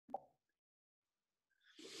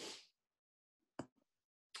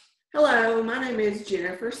Hello, my name is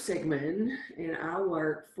Jennifer Sigmund, and I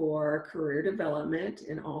work for career development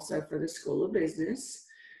and also for the School of Business.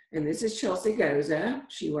 And this is Chelsea Goza.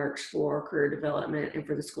 She works for career development and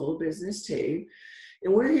for the School of Business too.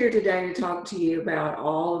 And we're here today to talk to you about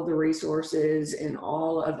all of the resources and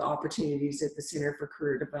all of the opportunities that the Center for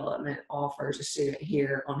Career Development offers a student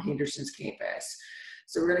here on Henderson's campus.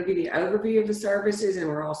 So we're going to give you an overview of the services, and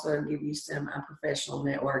we're also going to give you some professional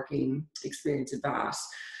networking experience advice.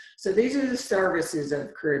 So these are the services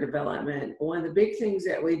of career development. One of the big things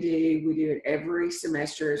that we do it every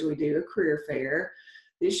semester, is we do a career fair.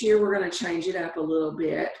 This year we're going to change it up a little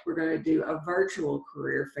bit. We're going to do a virtual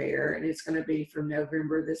career fair, and it's going to be from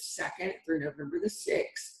November the 2nd through November the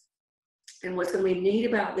 6th. And what's going to be neat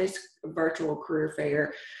about this virtual career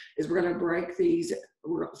fair is we're going to break these,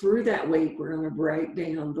 through that week, we're going to break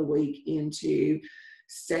down the week into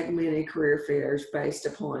segmented career fairs based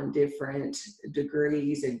upon different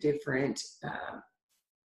degrees and different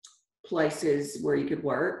places where you could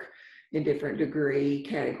work in different degree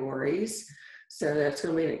categories. So that's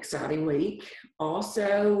going to be an exciting week.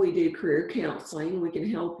 Also, we do career counseling. We can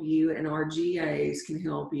help you, and our GAs can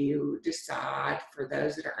help you decide, for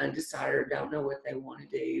those that are undecided or don't know what they want to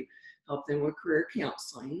do, help them with career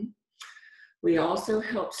counseling. We also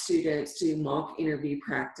help students do mock interview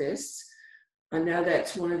practice. I know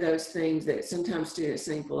that's one of those things that sometimes students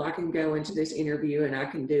think, well, I can go into this interview and I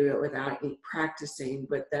can do it without practicing,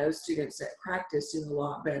 but those students that practice do a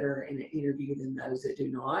lot better in an interview than those that do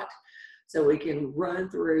not. So we can run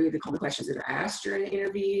through the common questions that are asked during an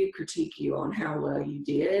interview, critique you on how well you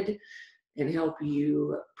did, and help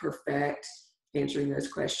you perfect answering those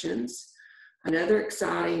questions. Another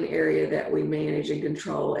exciting area that we manage and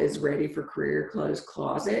control is Ready for Career Clothes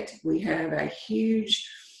Closet. We have a huge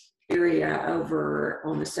area over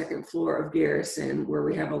on the second floor of Garrison where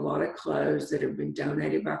we have a lot of clothes that have been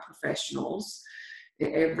donated by professionals.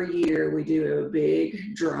 And every year we do a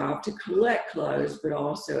big drive to collect clothes, but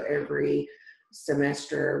also every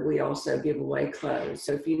semester we also give away clothes.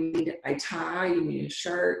 So if you need a tie, you need a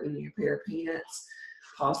shirt, you need a pair of pants,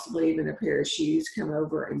 possibly even a pair of shoes, come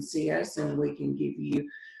over and see us and we can give you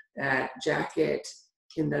that jacket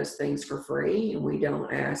and those things for free, and we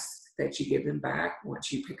don't ask that you give them back.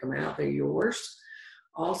 Once you pick them out, they're yours.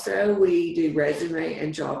 Also, we do resume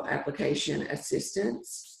and job application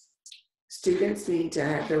assistance. Students need to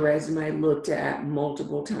have their resume looked at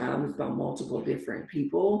multiple times by multiple different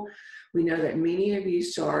people. We know that many of you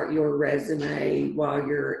start your resume while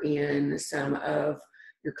you're in some of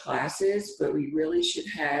your classes, but we really should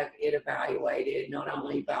have it evaluated not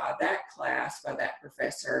only by that class, by that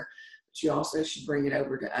professor, but you also should bring it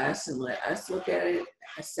over to us and let us look at it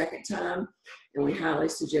a second time. And we highly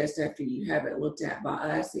suggest after you have it looked at by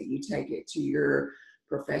us that you take it to your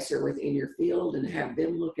professor within your field and have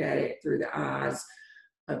them look at it through the eyes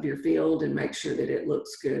of your field and make sure that it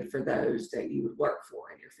looks good for those that you would work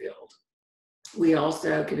for in your field. We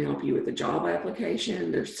also can help you with the job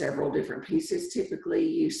application. There's several different pieces typically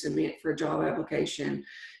you submit for a job application,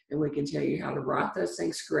 and we can tell you how to write those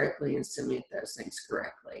things correctly and submit those things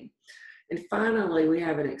correctly. And finally, we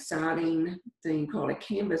have an exciting thing called a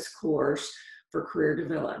Canvas course for career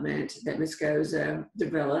development that Ms. Goza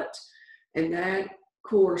developed. And that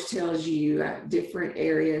course tells you different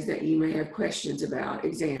areas that you may have questions about.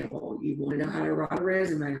 Example, you want to know how to write a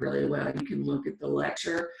resume really well. You can look at the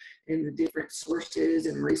lecture and the different sources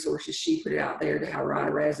and resources she put out there to how to write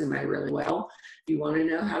a resume really well. If you want to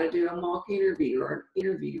know how to do a mock interview or an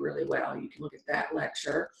interview really well, you can look at that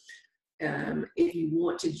lecture. If you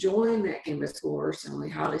want to join that Canvas course, and we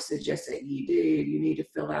highly suggest that you do, you need to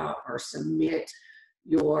fill out or submit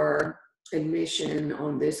your admission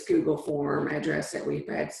on this Google form address that we've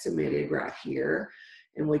had submitted right here,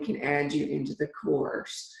 and we can add you into the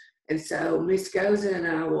course. And so Ms. Goza and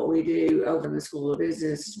I, what we do over in the School of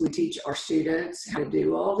Business, we teach our students how to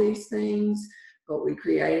do all these things, but we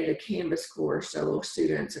created a Canvas course so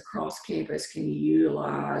students across campus can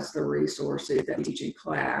utilize the resources that we teach in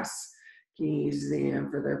class, can use them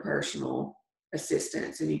for their personal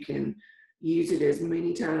assistance, and you can use it as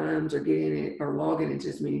many times or get in it or log in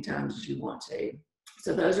as many times as you want to.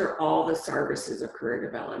 So those are all the services of career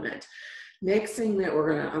development. Next thing that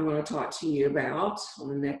I'm going to talk to you about on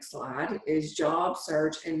the next slide is job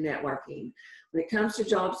search and networking. When it comes to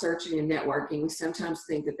job searching and networking, we sometimes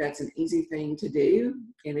think that that's an easy thing to do,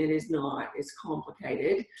 and it is not. It's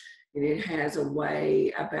complicated, and it has a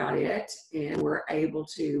way about it, and we're able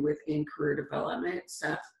to, within career development,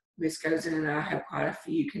 so Ms. Goza and I have quite a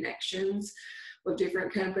few connections with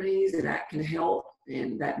different companies that can help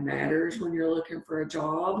and that matters when you're looking for a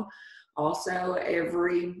job. Also,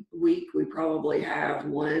 every week we probably have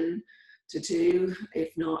 1 to 2,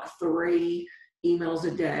 if not 3 emails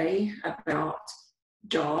a day about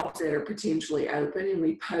jobs that are potentially open, and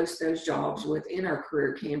we post those jobs within our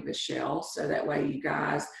Career Canvas shell, so that way you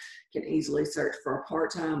guys can easily search for a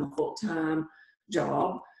part-time, a full-time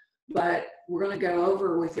job. But we're going to go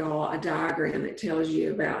over with y'all a diagram that tells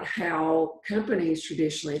you about how companies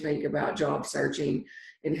traditionally think about job searching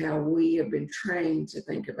and how we have been trained to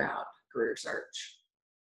think about career search.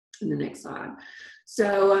 In the next slide.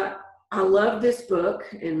 So I love this book,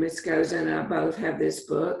 and Ms. Goza and I both have this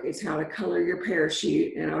book. It's How to Color Your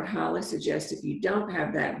Parachute, and I would highly suggest if you don't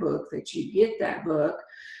have that book that you get that book.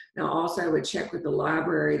 Now, also I would check with the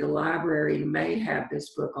library. The library may have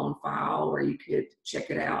this book on file where you could check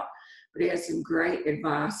it out. But it has some great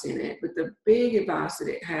advice in it. But the big advice that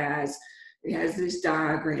it has this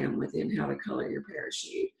diagram within How to Color Your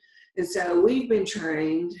Parachute. And so we've been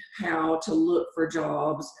trained how to look for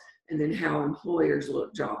jobs and then how employers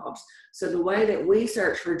look jobs. So the way that we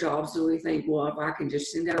search for jobs, so we think, well, if I can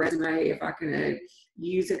just send out a resume, if I can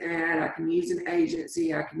use an ad, I can use an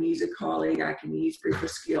agency, I can use a colleague, I can use proof of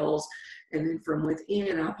skills, and then from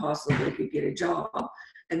within I possibly could get a job.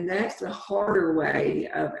 And that's the harder way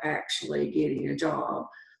of actually getting a job.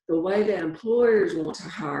 The way that employers want to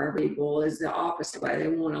hire people is the opposite way. They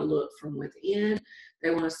want to look from within. They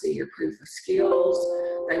want to see your proof of skills.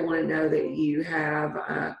 They want to know that you have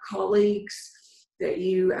colleagues that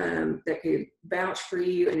you that could vouch for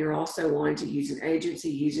you, and you're also wanting to use an agency,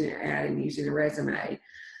 using an ad, and using a resume.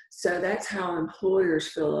 So that's how employers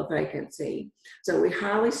fill a vacancy. So we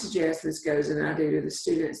highly suggest, Ms. Goza and I do to the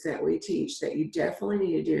students that we teach, that you definitely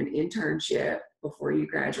need to do an internship before you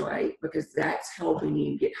graduate, because that's helping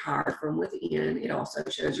you get hired from within. It also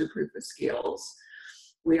shows your proof of skills.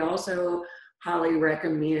 We also highly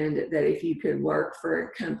recommend that if you could work for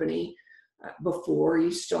a company before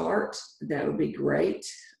you start, that would be great.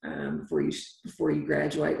 Before you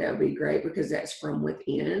graduate, that would be great, because that's from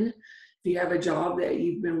within. If you have a job that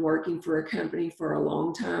you've been working for a company for a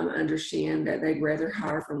long time, understand that they'd rather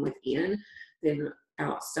hire from within than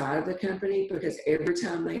outside of the company, because every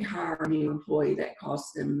time they hire a new employee, that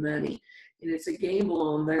costs them money. And it's a gamble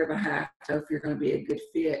on their behalf if you're going to be a good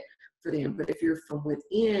fit for them. But if you're from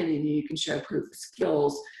within and you can show proof of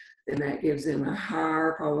skills, then that gives them a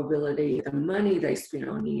higher probability the money they spend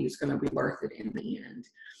on you is going to be worth it in the end.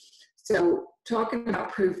 So talking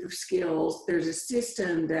about proof of skills, there's a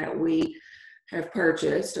system that we have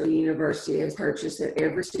purchased, or the university has purchased, that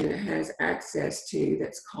every student has access to,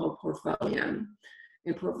 that's called Portfolium.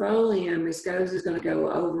 And Portfolium, Ms. Goza is going to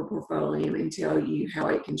go over Portfolium and tell you how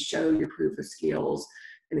it can show your proof of skills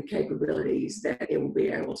and the capabilities that it will be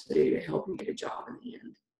able to do to help you get a job in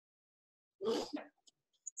the end.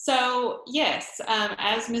 So yes,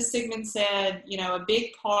 as Ms. Sigmund said, you know, a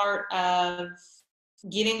big part of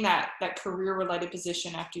getting that career-related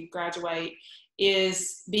position after you graduate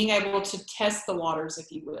is being able to test the waters,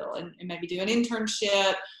 if you will, and maybe do an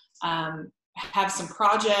internship, have some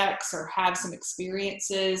projects, or have some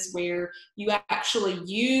experiences where you actually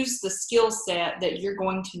use the skill set that you're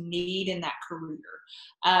going to need in that career.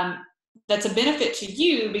 That's a benefit to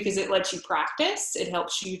you because it lets you practice. It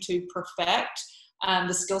helps you to perfect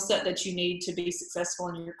the skill set that you need to be successful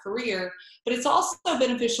in your career, but it's also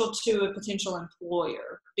beneficial to a potential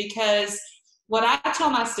employer, because what I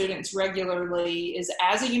tell my students regularly is,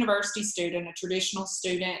 as a university student, a traditional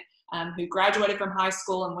student who graduated from high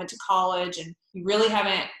school and went to college, and you really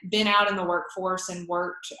haven't been out in the workforce and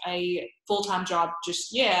worked a full-time job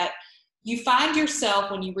just yet, you find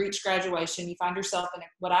yourself, when you reach graduation, you find yourself in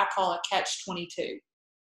what I call a catch-22,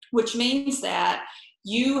 which means that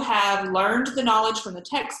you have learned the knowledge from the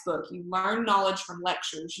textbook, you learned knowledge from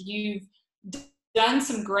lectures, you've done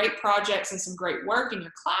some great projects and some great work in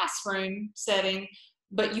your classroom setting,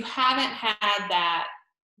 but you haven't had that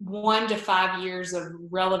 1 to 5 years of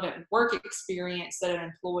relevant work experience that an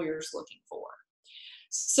employer is looking for.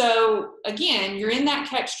 So again, you're in that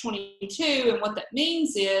catch-22, and what that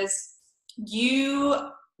means is you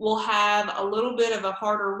will have a little bit of a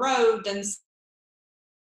harder road than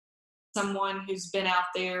someone who's been out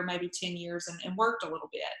there maybe 10 years and worked a little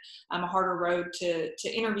bit, a harder road to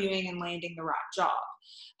interviewing and landing the right job.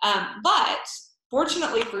 But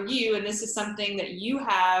fortunately for you, and this is something that you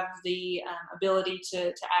have the ability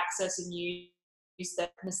to access and use,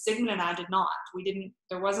 that Ms. Sigmund and I did not.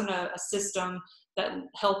 There wasn't a system that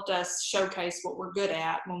helped us showcase what we're good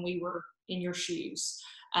at when we were in your shoes.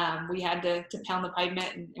 We had to pound the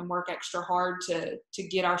pavement and work extra hard to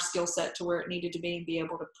get our skill set to where it needed to be and be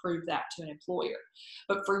able to prove that to an employer.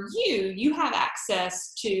 But for you, you have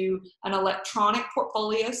access to an electronic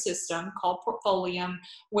portfolio system called Portfolium,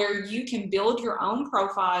 where you can build your own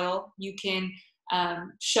profile. You can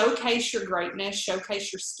showcase your greatness,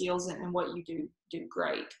 showcase your skills and what you do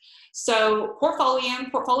great. So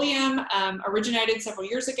Portfolium originated several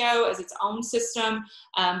years ago as its own system,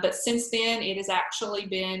 but since then it has actually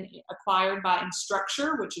been acquired by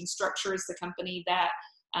Instructure, which Instructure is the company that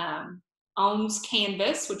owns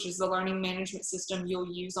Canvas, which is the learning management system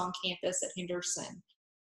you'll use on campus at Henderson.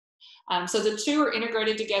 So the two are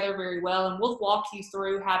integrated together very well, and we'll walk you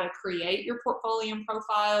through how to create your Portfolium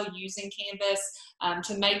profile using Canvas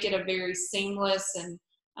to make it a very seamless and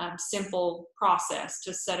simple process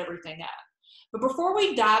to set everything up. But before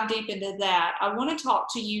we dive deep into that, I want to talk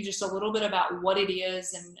to you just a little bit about what it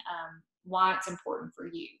is and why it's important for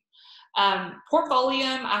you.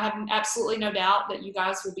 Portfolium, I have absolutely no doubt that you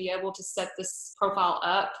guys will be able to set this profile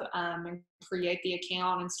up and create the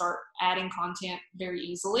account and start adding content very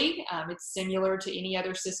easily. It's similar to any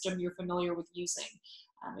other system you're familiar with using.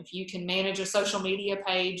 If you can manage a social media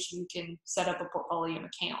page, you can set up a Portfolium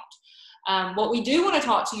account. What we do want to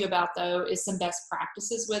talk to you about, though, is some best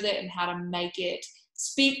practices with it and how to make it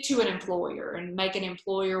speak to an employer and make an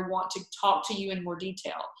employer want to talk to you in more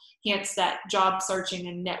detail. Hence that job searching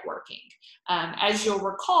and networking. As you'll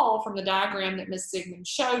recall from the diagram that Ms. Sigmund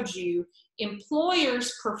showed you,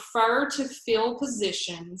 employers prefer to fill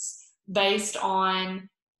positions based on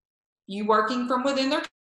you working from within their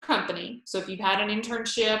company. So if you've had an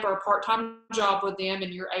internship or a part-time job with them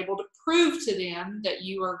and you're able to prove to them that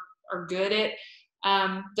you are good at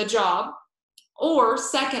the job, or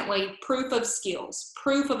secondly, proof of skills,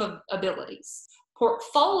 proof of abilities.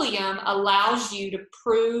 Portfolium allows you to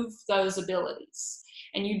prove those abilities.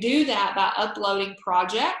 And you do that by uploading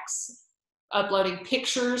projects, uploading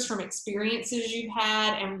pictures from experiences you've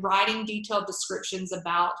had, and writing detailed descriptions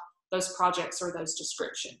about those projects or those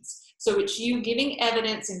descriptions. So it's you giving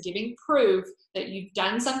evidence and giving proof that you've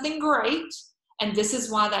done something great, and this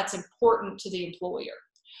is why that's important to the employer.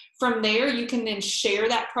 From there, you can then share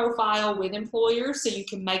that profile with employers, so you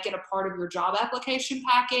can make it a part of your job application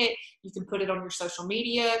packet. You can put it on your social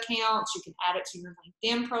media accounts. You can add it to your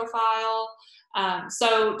LinkedIn profile.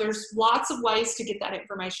 So there's lots of ways to get that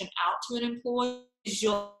information out to an employee.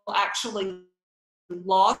 You'll actually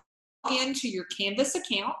log into your Canvas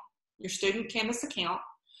account, your student Canvas account.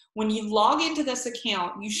 When you log into this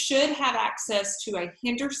account, you should have access to a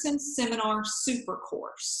Henderson Seminar Super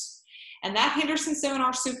Course. And that Henderson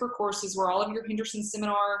Seminar Super Course is where all of your Henderson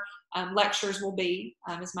Seminar lectures will be,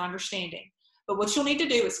 is my understanding. But what you'll need to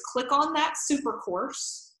do is click on that Super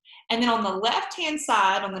Course, and then on the left-hand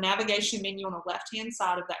side, on the navigation menu on the left-hand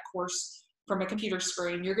side of that course from a computer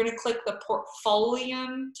screen, you're going to click the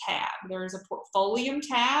Portfolium tab. There is a Portfolium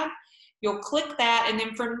tab. You'll click that, and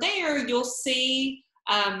then from there, you'll see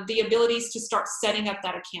the abilities to start setting up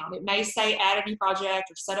that account. It may say add a new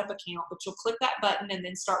project or set up account, but you'll click that button and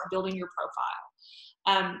then start building your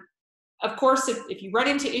profile. Of course, if you run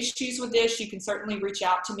into issues with this, you can certainly reach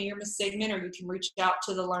out to me or Ms. Sigmund, or you can reach out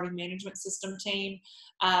to the Learning Management System team.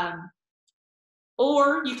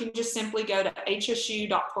 Or you can just simply go to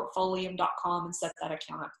hsu.portfolium.com and set that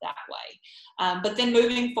account up that way. But then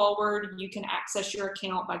moving forward, you can access your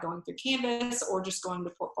account by going through Canvas or just going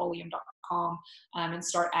to portfolium.com and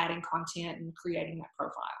start adding content and creating that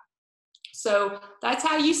profile. So that's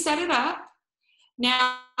how you set it up.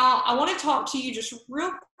 Now, I want to talk to you just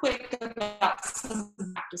real quick about some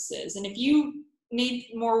practices. And if you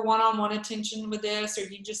need more one-on-one attention with this, or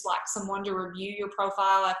you just like someone to review your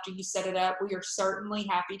profile after you set it up, we are certainly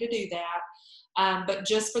happy to do that. But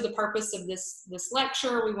just for the purpose of this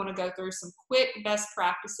lecture, we want to go through some quick best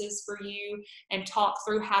practices for you and talk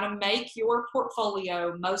through how to make your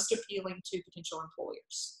portfolio most appealing to potential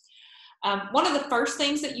employers. One of the first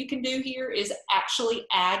things that you can do here is actually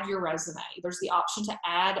add your resume. There's the option to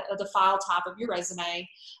add the file type of your resume.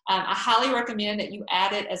 I highly recommend that you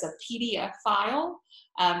add it as a PDF file.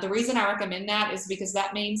 The reason I recommend that is because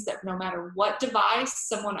that means that no matter what device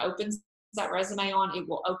someone opens that resume on, it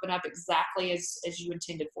will open up exactly as you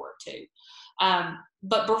intended for it to.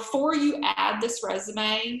 But before you add this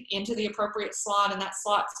resume into the appropriate slot, and that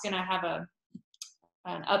slot's going to have an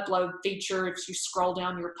upload feature. If you scroll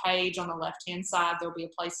down your page on the left-hand side, there'll be a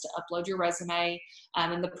place to upload your resume.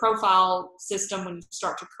 And the profile system, when you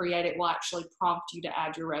start to create it, will actually prompt you to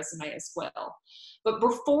add your resume as well. But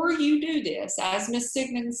before you do this, as Ms.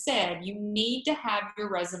 Sigmund said, you need to have your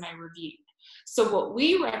resume reviewed. So what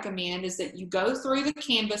we recommend is that you go through the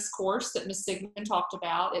Canvas course that Ms. Sigmund talked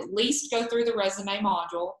about, at least go through the resume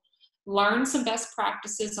module, learn some best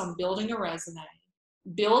practices on building a resume,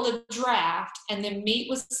 build a draft, and then meet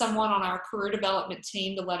with someone on our career development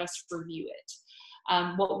team to let us review it.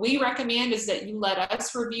 What we recommend is that you let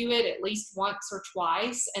us review it at least once or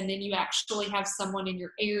twice, and then you actually have someone in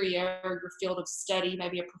your area or your field of study,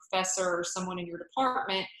 maybe a professor or someone in your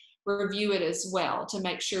department, review it as well to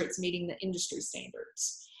make sure it's meeting the industry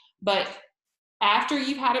standards. But after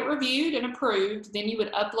you've had it reviewed and approved, then you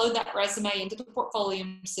would upload that resume into the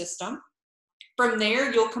Portfolium system. From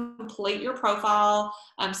there, you'll complete your profile.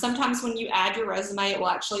 Sometimes when you add your resume, it will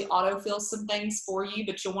actually autofill some things for you,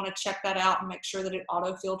 but you'll want to check that out and make sure that it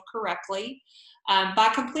autofilled correctly. By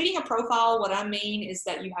completing a profile, what I mean is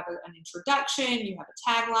that you have an introduction, you have a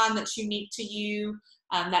tagline that's unique to you.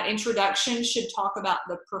 That introduction should talk about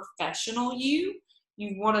the professional you.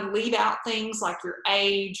 You want to leave out things like your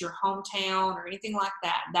age, your hometown, or anything like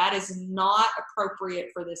that. That is not appropriate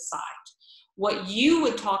for this site. What you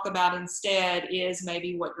would talk about instead is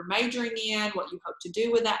maybe what you're majoring in, what you hope to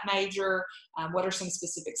do with that major, what are some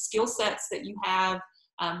specific skill sets that you have,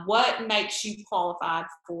 what makes you qualified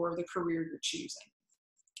for the career you're choosing.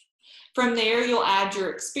 From there, you'll add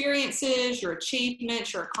your experiences, your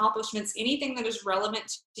achievements, your accomplishments, anything that is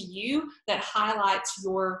relevant to you that highlights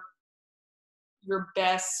your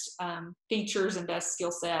best features and best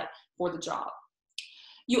skill set for the job.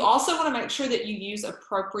 You also want to make sure that you use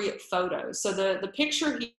appropriate photos. So the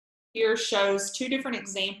picture here shows two different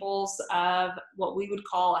examples of what we would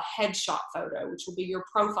call a headshot photo, which will be your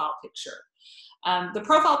profile picture. The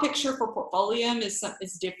profile picture for Portfolium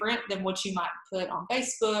is different than what you might put on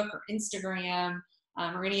Facebook or Instagram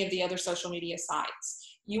or any of the other social media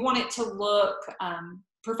sites. You want it to look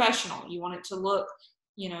professional. You want it to look,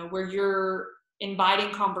 where you're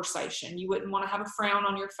inviting conversation. You wouldn't want to have a frown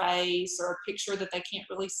on your face or a picture that they can't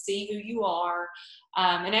really see who you are.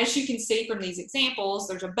 And as you can see from these examples,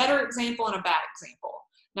 there's a better example and a bad example.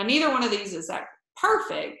 Now, neither one of these is that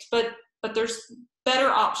perfect, but there's better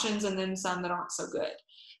options and then some that aren't so good.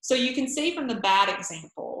 So you can see from the bad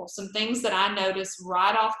example, some things that I noticed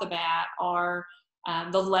right off the bat are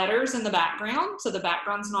the letters in the background. So the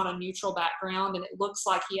background's not a neutral background, and it looks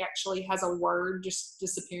like he actually has a word just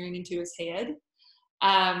disappearing into his head.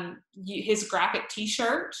 His graphic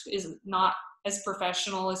t-shirt is not as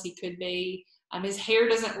professional as he could be. His hair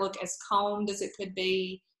doesn't look as combed as it could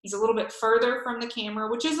be. He's a little bit further from the camera,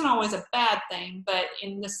 which isn't always a bad thing, but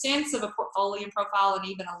in the sense of a Portfolium profile and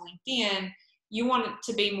even a LinkedIn, you want it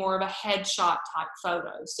to be more of a headshot type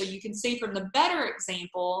photo. So you can see from the better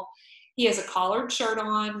example, he has a collared shirt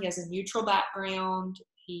on, he has a neutral background,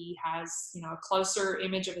 he has, a closer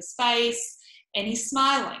image of his face, and he's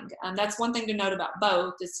smiling. That's one thing to note about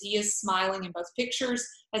both, is he is smiling in both pictures.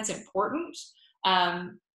 That's important.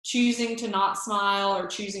 Choosing to not smile or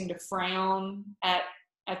choosing to frown at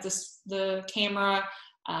the camera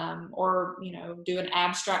or, do an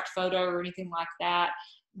abstract photo or anything like that,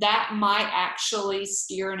 that might actually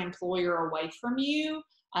steer an employer away from you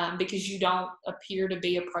because you don't appear to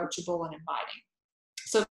be approachable and inviting.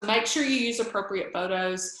 So make sure you use appropriate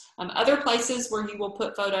photos. Other places where you will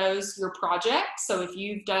put photos, your projects. So if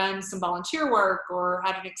you've done some volunteer work or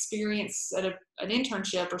had an experience at an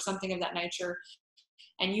internship or something of that nature,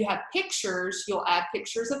 and you have pictures, you'll add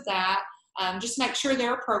pictures of that. Just make sure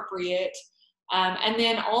they're appropriate. And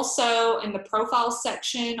then also in the profile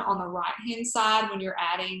section on the right-hand side, when you're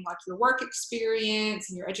adding like your work experience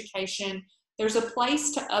and your education, there's a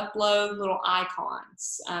place to upload little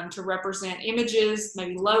icons to represent images,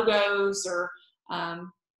 maybe logos or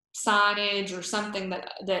signage or something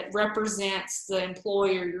that represents the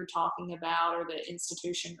employer you're talking about or the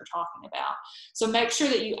institution you're talking about. So make sure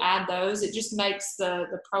that you add those. It just makes the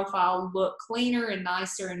profile look cleaner and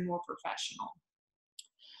nicer and more professional.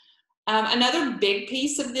 Another big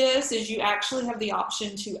piece of this is you actually have the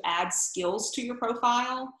option to add skills to your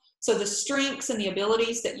profile. So the strengths and the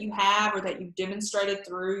abilities that you have or that you've demonstrated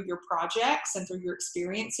through your projects and through your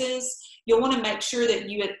experiences, you'll want to make sure that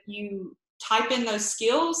you type in those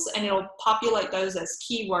skills and it'll populate those as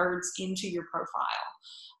keywords into your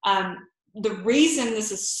profile. The reason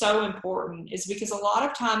this is so important is because a lot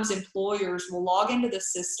of times employers will log into the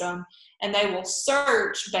system and they will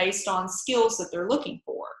search based on skills that they're looking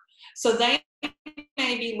for. So they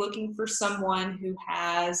may be looking for someone who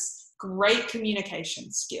has great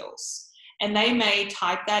communication skills, and they may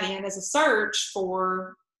type that in as a search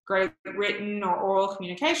for great written or oral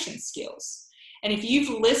communication skills. And if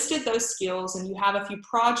you've listed those skills and you have a few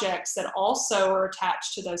projects that also are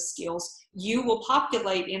attached to those skills, you will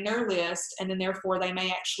populate in their list, and then therefore they may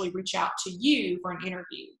actually reach out to you for an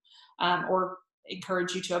interview or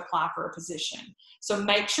encourage you to apply for a position. So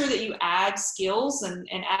make sure that you add skills and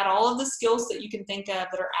add all of the skills that you can think of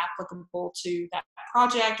that are applicable to that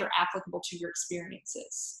project or applicable to your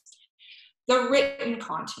experiences. The written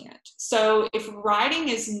content. So if writing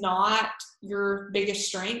is not your biggest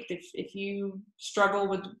strength, if you struggle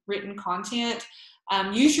with written content,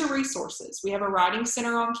 use your resources. We have a writing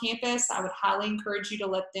center on campus. I would highly encourage you to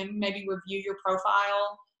let them maybe review your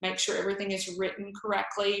profile, make sure everything is written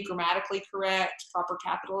correctly, grammatically correct, proper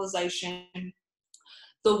capitalization.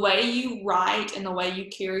 The way you write and the way you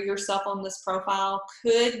carry yourself on this profile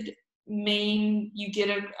could mean you get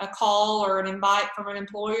a call or an invite from an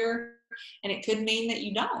employer, and it could mean that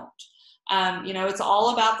you don't. You know, it's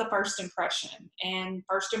all about the first impression, and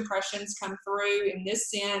first impressions come through in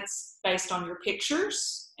this sense based on your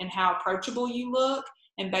pictures and how approachable you look,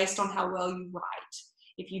 and based on how well you write.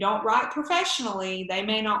 If you don't write professionally, they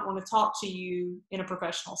may not want to talk to you in a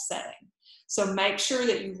professional setting. So make sure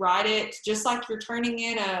that you write it just like you're turning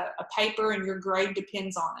in a paper and your grade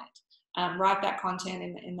depends on it. Write that content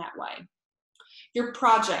in that way. Your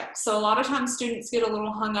projects. So a lot of times students get a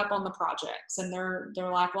little hung up on the projects, and they're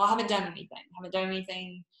like, well, I haven't done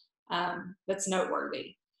anything. That's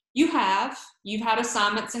noteworthy. You've had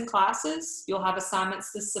assignments in classes. You'll have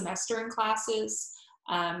assignments this semester in classes.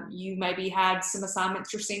 You maybe had some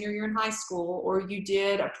assignments your senior year in high school, or you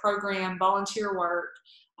did a program, volunteer work,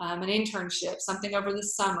 an internship, something over the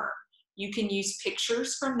summer. You can use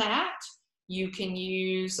pictures from that. You can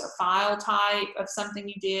use a file type of something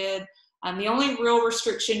you did. The only real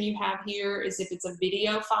restriction you have here is if it's a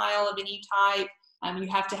video file of any type, you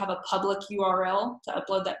have to have a public URL to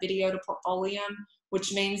upload that video to Portfolium,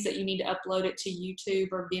 which means that you need to upload it to YouTube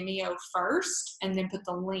or Vimeo first and then put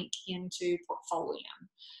the link into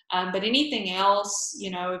Portfolium. But anything else, you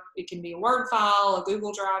know, it can be a Word file, a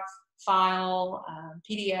Google Drive file,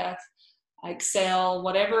 PDF, Excel,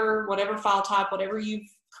 whatever file type, whatever you've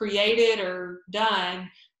created or done,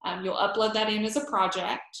 you'll upload that in as a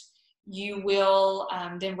project. You will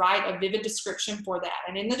then write a vivid description for that.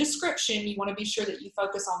 And in the description, you want to be sure that you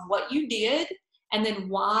focus on what you did and then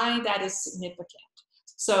why that is significant.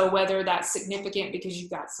 So whether that's significant because you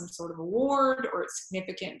got some sort of award, or it's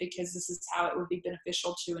significant because this is how it would be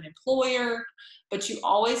beneficial to an employer, but you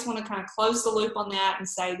always want to kind of close the loop on that and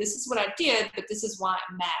say, this is what I did, but this is why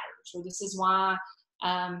it matters, or this is why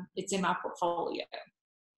it's in my portfolio.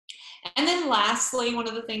 And then lastly, one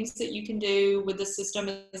of the things that you can do with the system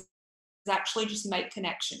is actually just make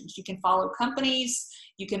connections. You can follow companies,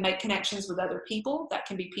 you can make connections with other people. That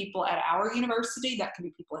can be people at our university, that can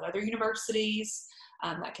be people at other universities,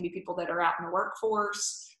 that can be people that are out in the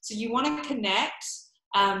workforce. So you want to connect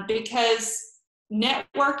because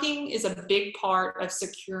networking is a big part of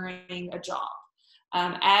securing a job.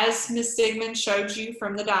 As Ms. Sigmund showed you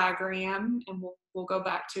from the diagram, and we'll go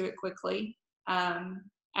back to it quickly,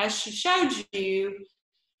 as she showed you,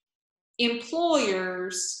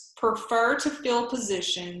 employers prefer to fill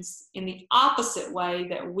positions in the opposite way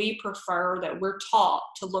that we prefer, that we're taught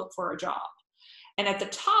to look for a job. And at the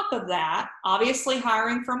top of that, obviously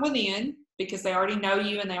hiring from within, because they already know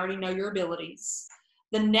you and they already know your abilities.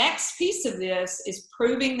 The next piece of this is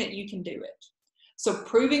proving that you can do it. So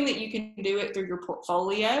proving that you can do it through your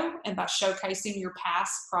portfolio and by showcasing your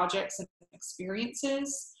past projects and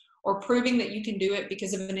experiences, or proving that you can do it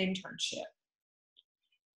because of an internship.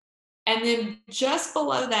 And then just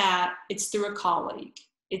below that, it's through a colleague.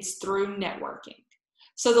 It's through networking.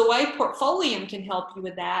 So the way Portfolium can help you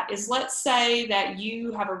with that is, let's say that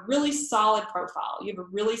you have a really solid profile. You have a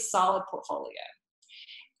really solid portfolio.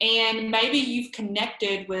 And maybe you've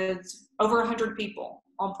connected with over 100 people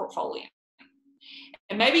on Portfolium.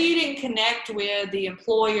 And maybe you didn't connect with the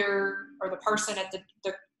employer or the person at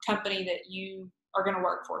the company that you are going to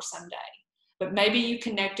work for someday. But maybe you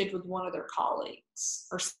connected with one of their colleagues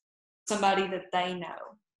or somebody that they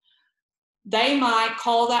know. They might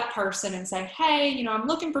call that person and say, hey, you know, I'm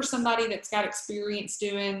looking for somebody that's got experience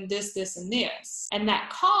doing this, this, and this. And that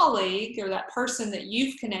colleague or that person that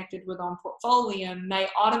you've connected with on Portfolium may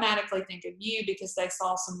automatically think of you because they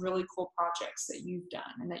saw some really cool projects that you've done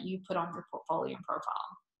and that you put on your Portfolium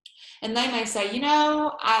profile. And they may say, you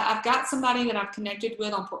know, I've got somebody that I've connected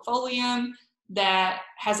with on Portfolium that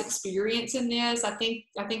has experience in this. I think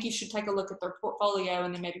you should take a look at their portfolio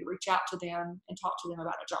and then maybe reach out to them and talk to them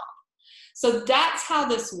about a job. So that's how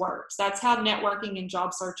this works. That's how networking and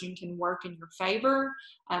job searching can work in your favor.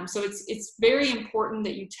 So it's very important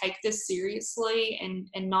that you take this seriously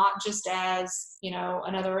and not just as, you know,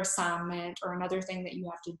 another assignment or another thing that you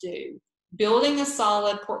have to do. Building a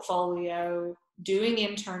solid portfolio, doing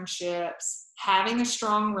internships, having a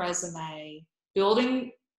strong resume,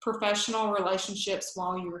 building professional relationships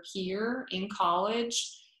while you're here in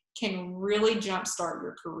college can really jumpstart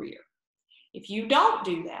your career. If you don't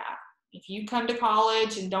do that, if you come to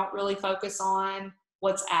college and don't really focus on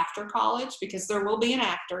what's after college, because there will be an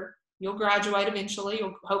after, you'll graduate eventually,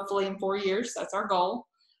 you'll hopefully in 4 years, that's our goal,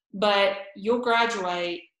 but you'll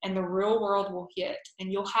graduate and the real world will hit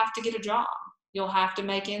and you'll have to get a job. You'll have to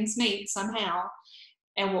make ends meet somehow.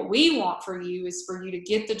 And what we want for you is for you to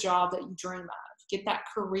get the job that you dream of, get that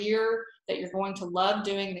career that you're going to love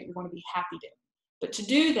doing and that you're going to be happy doing. But to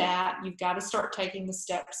do that, you've got to start taking the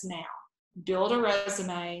steps now. Build a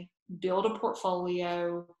resume, build a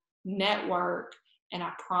portfolio, network, and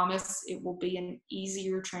I promise it will be an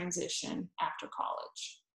easier transition after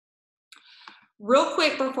college. Real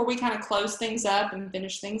quick before we kind of close things up and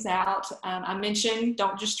finish things out, I mentioned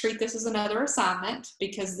don't just treat this as another assignment,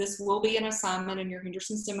 because this will be an assignment in your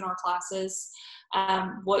Henderson seminar classes.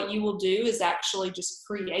 What you will do is actually just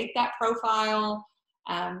create that profile.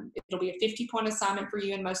 It'll be a 50-point assignment for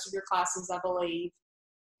you in most of your classes, I believe.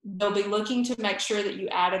 They'll be looking to make sure that you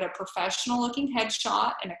added a professional looking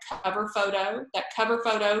headshot and a cover photo. That cover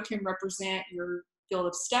photo can represent your field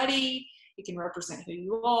of study. It can represent who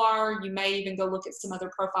you are. You may even go look at some other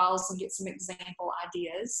profiles and get some example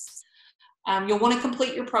ideas. You'll want to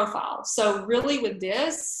complete your profile. So really with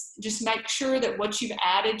this, just make sure that what you've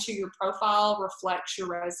added to your profile reflects your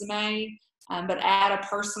resume, but add a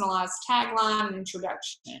personalized tagline and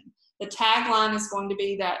introduction. The tagline is going to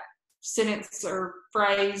be that sentence or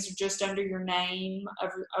phrase just under your name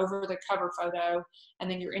over the cover photo, and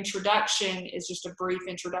then your introduction is just a brief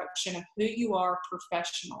introduction of who you are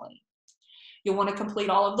professionally. You'll want to complete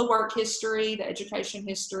all of the work history, the education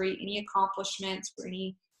history, any accomplishments, or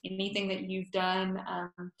anything that you've done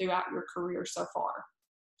throughout your career so far.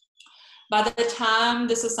 By the time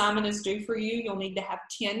this assignment is due for you, you'll need to have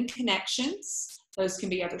 10 connections. Those can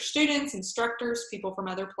be other students, instructors, people from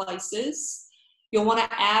other places. You'll want to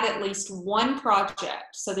add at least one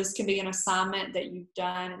project. So this can be an assignment that you've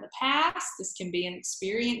done in the past. This can be an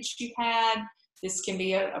experience you've had. This can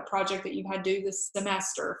be a project that you've had due this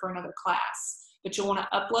semester for another class. But you'll want to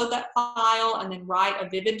upload that file and then write a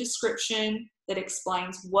vivid description that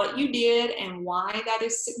explains what you did and why that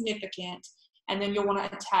is significant. And then you'll want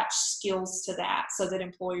to attach skills to that so that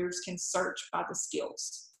employers can search by the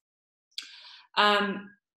skills.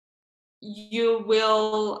 You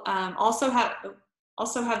will also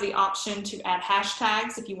have the option to add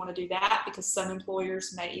hashtags if you want to do that, because some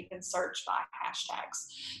employers may even search by hashtags.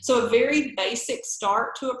 So a very basic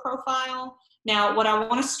start to a profile. Now, what I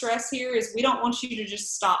want to stress here is we don't want you to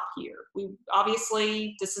just stop here.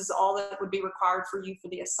 Obviously, this is all that would be required for you for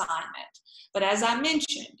the assignment. But as I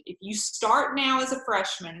mentioned, if you start now as a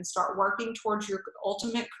freshman and start working towards your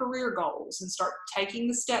ultimate career goals and start taking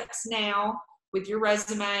the steps now with your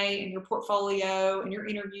resume and your portfolio and your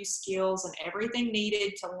interview skills and everything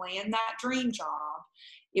needed to land that dream job,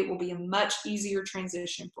 it will be a much easier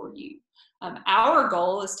transition for you. Our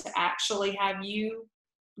goal is to actually have you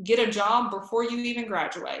get a job before you even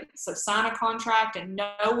graduate. So sign a contract and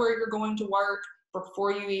know where you're going to work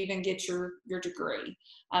before you even get your degree.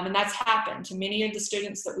 And that's happened to many of the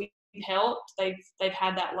students that we've helped. They've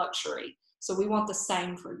had that luxury. So we want the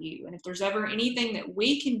same for you. And if there's ever anything that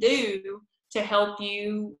we can do to help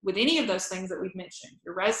you with any of those things that we've mentioned,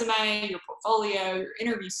 your resume, your portfolio, your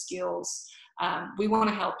interview skills, we want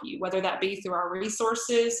to help you, whether that be through our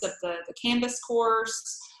resources of the Canvas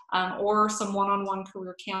course or some one-on-one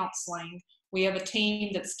career counseling. We have a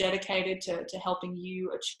team that's dedicated to helping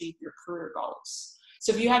you achieve your career goals.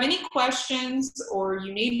 So if you have any questions or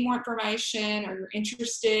you need more information or you're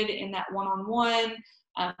interested in that one-on-one,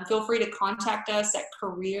 feel free to contact us at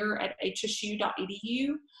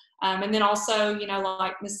career@hsu.edu. And then also,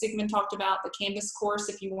 like Ms. Sigmund talked about, the Canvas course,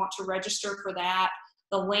 if you want to register for that,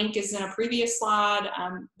 the link is in a previous slide,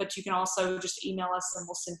 but you can also just email us and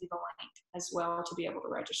we'll send you the link as well to be able to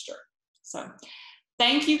register. So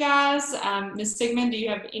thank you guys. Ms. Sigmund, do you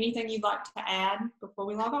have anything you'd like to add before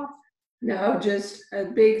we log off? No, just a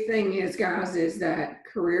big thing is, guys, is that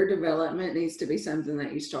career development needs to be something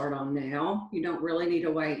that you start on now. You don't really need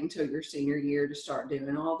to wait until your senior year to start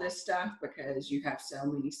doing all this stuff, because you have so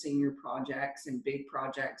many senior projects and big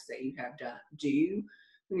projects that you have due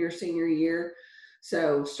in your senior year.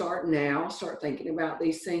 So start now, start thinking about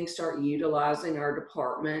these things, start utilizing our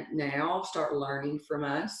department now, start learning from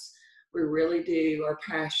us. We really are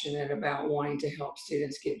passionate about wanting to help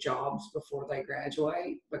students get jobs before they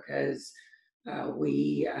graduate, because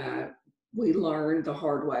we learned the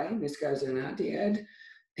hard way, Ms. Goza and I did.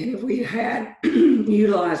 And if we had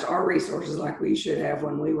utilized our resources like we should have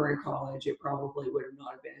when we were in college, it probably would have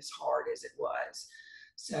not been as hard as it was.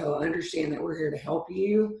 So understand that we're here to help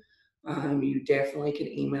you. You definitely can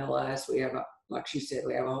email us. We have, like she said,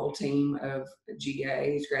 we have a whole team of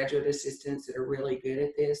GAs, graduate assistants, that are really good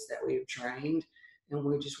at this, that we have trained, and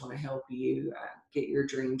we just want to help you get your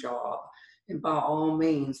dream job. And by all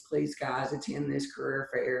means, please, guys, attend this career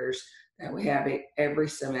fairs that we have it every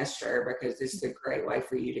semester, because this is a great way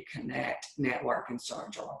for you to connect, network, and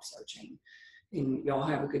start job searching. And y'all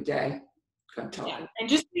have a good day. Yeah, and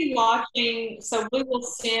just be watching. So we will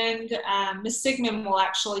send, Ms. Sigmund will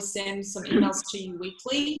actually send some emails to you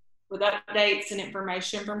weekly with updates and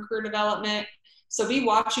information from career development. So be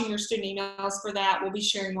watching your student emails for that. We'll be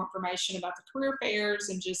sharing more information about the career fairs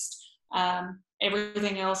and just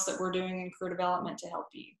everything else that we're doing in career development to help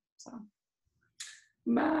you. So.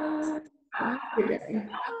 Bye. Have a good day.